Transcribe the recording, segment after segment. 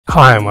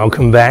Hi and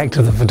welcome back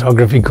to the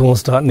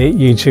photographycourse.net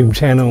YouTube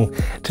channel.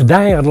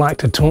 Today I'd like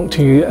to talk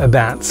to you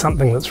about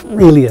something that's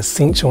really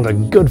essential to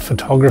good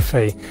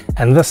photography,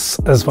 and this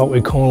is what we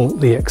call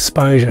the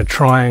exposure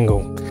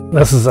triangle.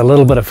 This is a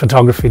little bit of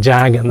photography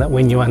jargon that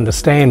when you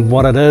understand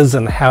what it is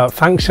and how it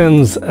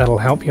functions, it'll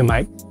help you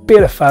make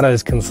better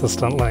photos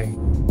consistently.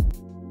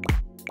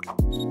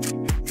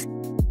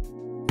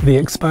 The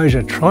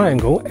exposure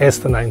triangle,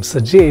 as the name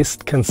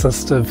suggests,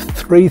 consists of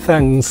three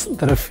things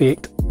that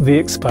affect the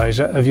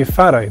exposure of your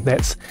photo.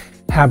 That's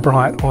how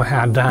bright or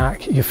how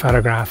dark your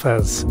photograph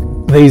is.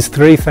 These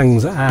three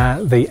things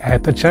are the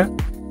aperture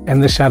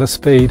and the shutter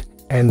speed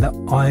and the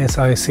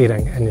ISO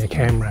setting in your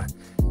camera.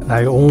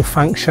 They all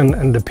function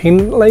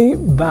independently,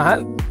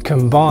 but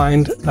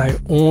combined they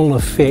all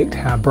affect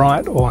how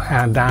bright or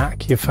how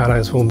dark your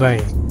photos will be.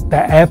 The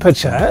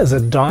aperture is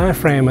a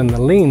diaphragm in the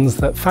lens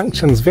that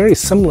functions very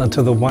similar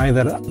to the way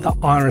that the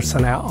iris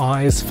in our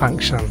eyes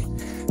function.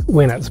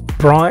 When it's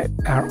bright,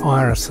 our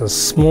iris is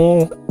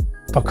small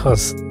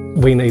because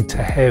we need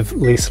to have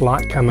less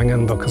light coming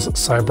in because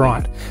it's so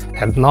bright.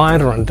 At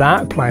night or in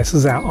dark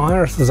places, our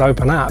irises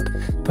open up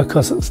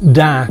because it's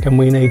dark and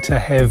we need to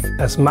have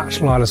as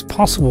much light as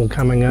possible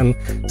coming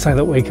in so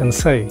that we can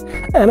see.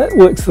 And it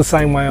works the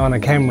same way on a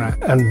camera.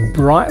 In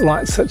bright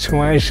light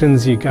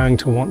situations, you're going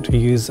to want to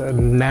use a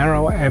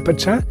narrower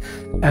aperture,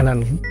 and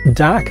in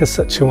darker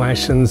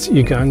situations,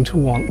 you're going to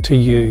want to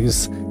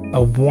use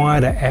a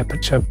wider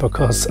aperture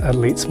because it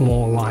lets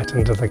more light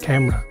into the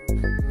camera.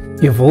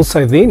 You've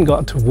also then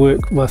got to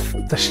work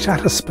with the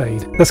shutter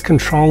speed. This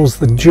controls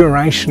the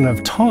duration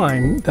of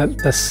time that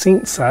the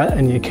sensor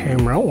in your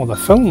camera or the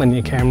film in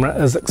your camera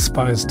is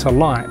exposed to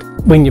light.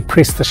 When you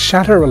press the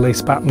shutter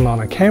release button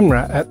on a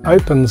camera, it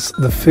opens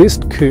the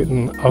first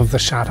curtain of the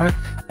shutter,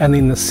 and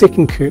then the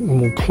second curtain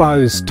will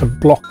close to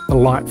block the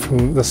light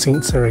from the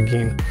sensor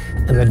again.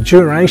 And the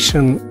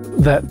duration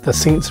that the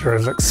sensor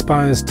is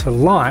exposed to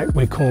light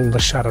we call the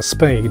shutter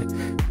speed.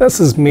 This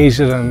is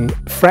measured in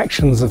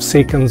fractions of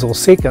seconds or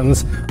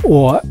seconds,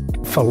 or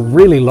for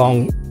really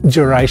long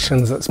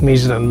durations it's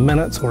measured in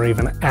minutes or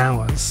even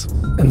hours.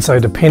 And so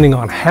depending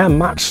on how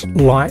much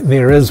light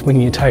there is when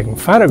you're taking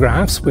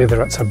photographs,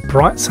 whether it's a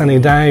bright sunny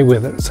day,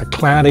 whether it's a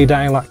cloudy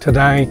day like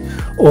today,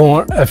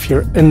 or if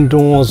you're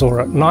indoors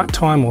or at night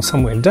time or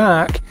somewhere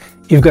dark,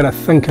 you've got to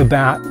think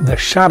about the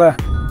shutter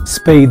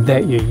speed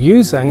that you're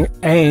using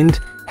and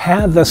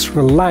how this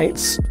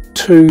relates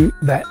to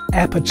the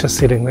aperture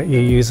setting that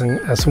you're using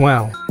as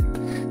well.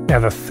 Now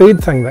the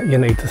third thing that you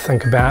need to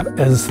think about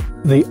is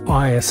the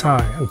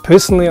ISO, and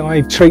personally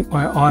I treat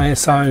my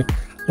ISO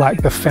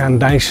like the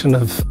foundation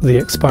of the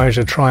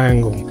exposure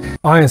triangle.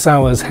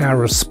 ISO is how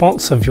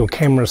responsive your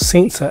camera's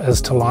sensor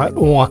is to light,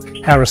 or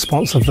how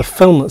responsive the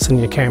film that's in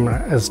your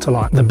camera is to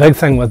light. The big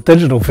thing with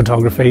digital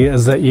photography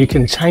is that you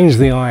can change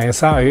the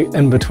ISO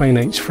in between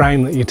each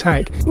frame that you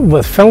take.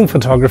 With film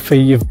photography,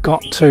 you've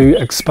got to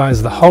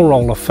expose the whole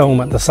roll of film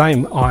at the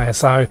same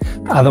ISO,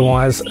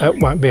 otherwise it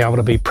won't be able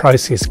to be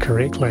processed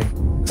correctly.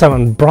 So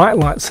in bright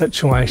light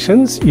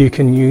situations, you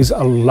can use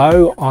a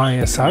low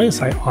ISO,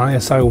 say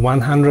ISO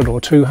 100 or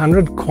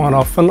 200. Quite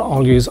often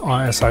I'll use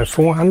ISO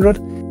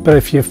 400. But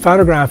if you're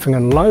photographing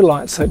in low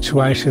light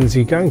situations,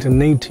 you're going to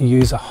need to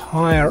use a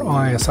higher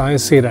ISO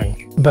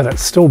setting. But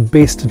it's still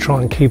best to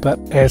try and keep it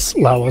as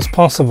low as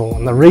possible.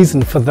 And the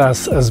reason for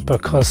this is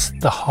because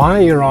the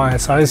higher your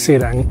ISO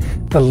setting,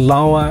 the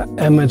lower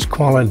image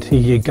quality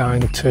you're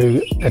going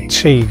to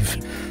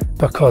achieve,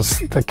 because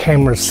the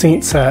camera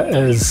sensor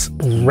is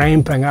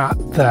ramping up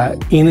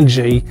the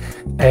energy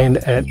and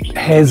it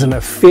has an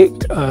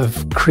effect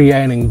of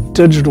creating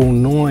digital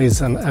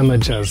noise in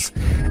images.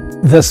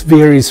 This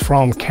varies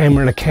from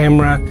camera to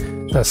camera.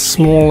 The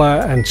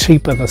smaller and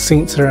cheaper the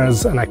sensor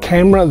is in a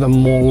camera, the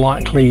more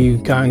likely you're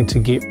going to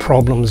get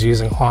problems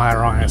using higher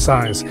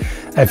ISOs.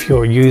 If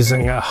you're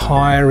using a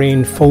higher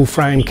end full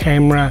frame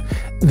camera,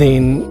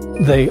 then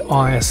the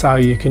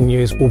ISO you can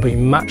use will be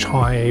much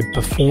higher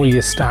before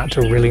you start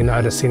to really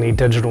notice any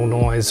digital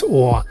noise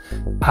or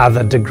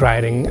other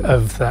degrading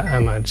of the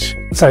image.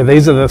 So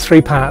these are the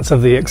three parts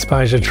of the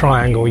exposure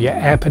triangle: your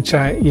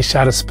aperture, your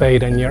shutter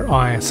speed and your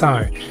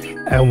ISO.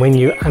 And when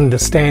you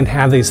understand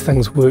how these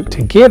things work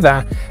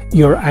together,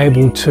 you're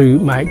able to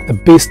make the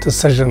best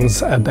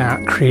decisions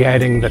about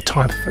creating the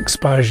type of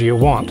exposure you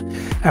want.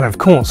 And of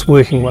course,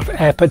 working with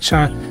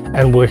aperture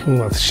and working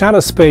with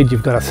shutter speed,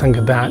 you've got to think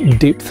about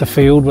depth of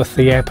field with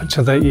the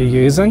aperture that you're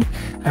using.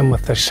 And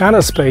with the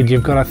shutter speed,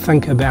 you've got to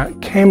think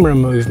about camera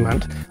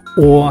movement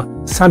or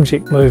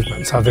subject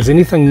movement. So if there's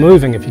anything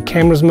moving, if your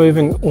camera's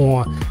moving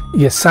or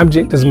your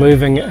subject is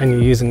moving and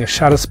you're using a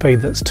shutter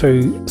speed that's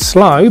too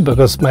slow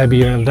because maybe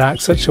you're in a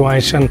dark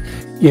situation,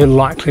 you're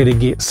likely to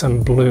get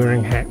some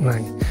blurring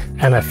happening.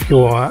 And if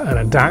you're in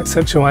a dark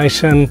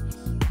situation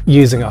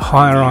using a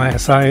higher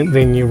ISO,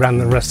 then you run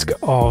the risk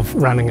of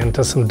running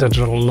into some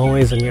digital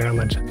noise in your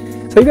image.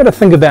 So you've got to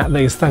think about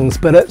these things,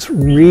 but it's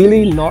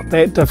really not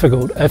that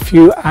difficult. If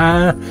you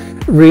are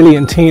really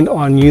intent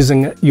on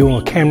using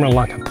your camera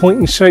like a point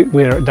and shoot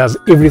where it does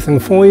everything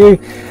for you,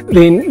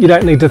 then you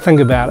don't need to think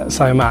about it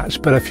so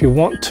much. But if you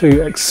want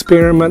to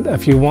experiment,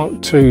 if you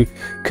want to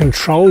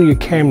control your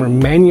camera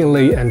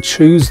manually and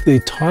choose the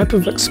type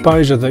of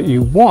exposure that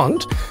you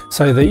want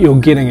so that you're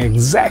getting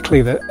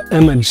exactly the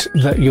image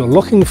that you're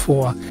looking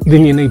for,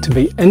 then you need to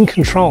be in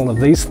control of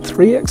these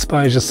 3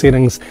 exposure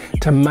settings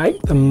to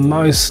make the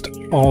most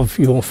of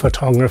your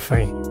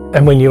photography.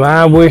 And when you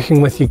are working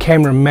with your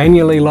camera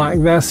manually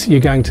like this, you're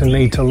going to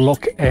need to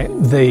look at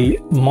the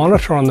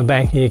monitor on the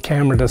back of your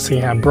camera to see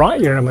how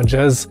bright your image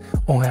is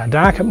or how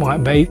dark it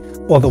might be.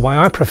 Or the way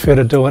I prefer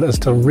to do it is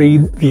to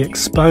read the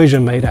exposure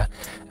meter.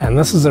 And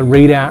this is a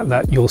readout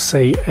that you'll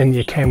see in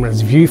your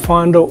camera's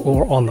viewfinder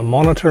or on the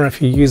monitor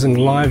if you're using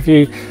live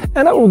view,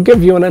 and it will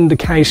give you an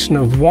indication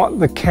of what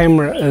the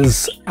camera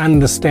is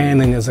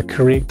understanding as a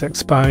correct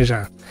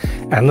exposure.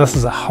 And this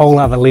is a whole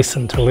other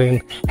lesson to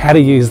learn how to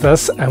use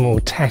this, and we'll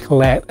tackle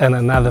that in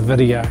another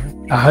video.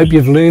 I hope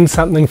you've learned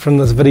something from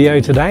this video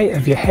today.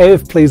 If you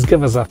have, please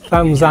give us a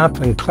thumbs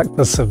up and click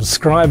the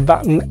subscribe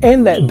button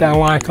and that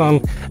bell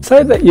icon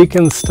so that you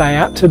can stay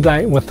up to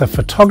date with the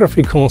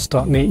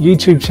photographycourse.net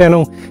YouTube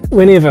channel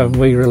whenever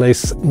we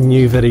release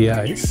new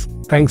videos.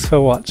 Thanks for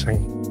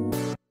watching.